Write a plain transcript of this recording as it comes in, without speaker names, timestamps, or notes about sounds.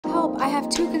I have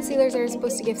two concealers that are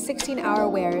supposed to give 16-hour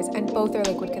wears, and both are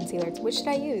liquid concealers. Which should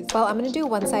I use? Well, I'm gonna do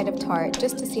one side of Tarte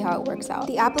just to see how it works out.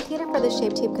 The applicator for the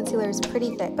Shape Tape concealer is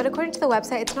pretty thick, but according to the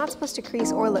website, it's not supposed to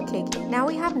crease or look cakey. Now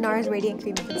we have Nars Radiant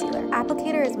Creamy Concealer.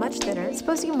 Applicator is much thinner. It's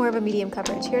supposed to give more of a medium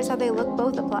coverage. Here's how they look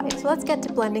both applied. So let's get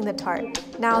to blending the Tarte.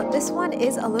 Now this one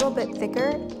is a little bit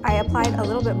thicker. I applied a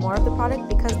little bit more of the product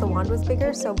because the wand was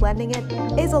bigger, so blending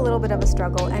it is a little bit of a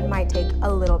struggle and might take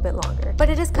a little bit longer. But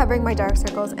it is covering my dark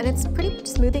circles and it's pretty much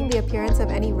smoothing the appearance of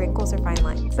any wrinkles or fine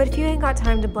lines. But if you ain't got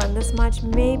time to blend this much,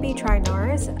 maybe try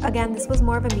Nars. Again, this was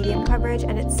more of a medium coverage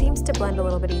and it seems to blend a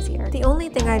little bit easier. The only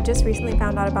thing I've just recently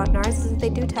found out about Nars is that they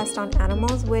do test on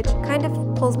animals, which kind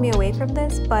of pulls me away from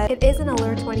this, but it is an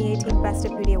Allure 2018 Best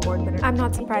of Beauty Award winner. I'm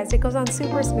not surprised. It goes on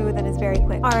super smooth and is very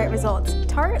quick. Alright, results.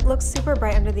 Tarte looks super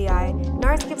bright under the eye.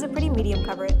 Nars gives a pretty medium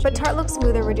coverage, but Tarte looks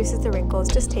smoother, reduces the wrinkles,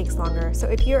 just takes longer. So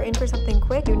if you're in for something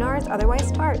quick, do Nars,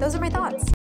 otherwise Tarte. Those are my thoughts.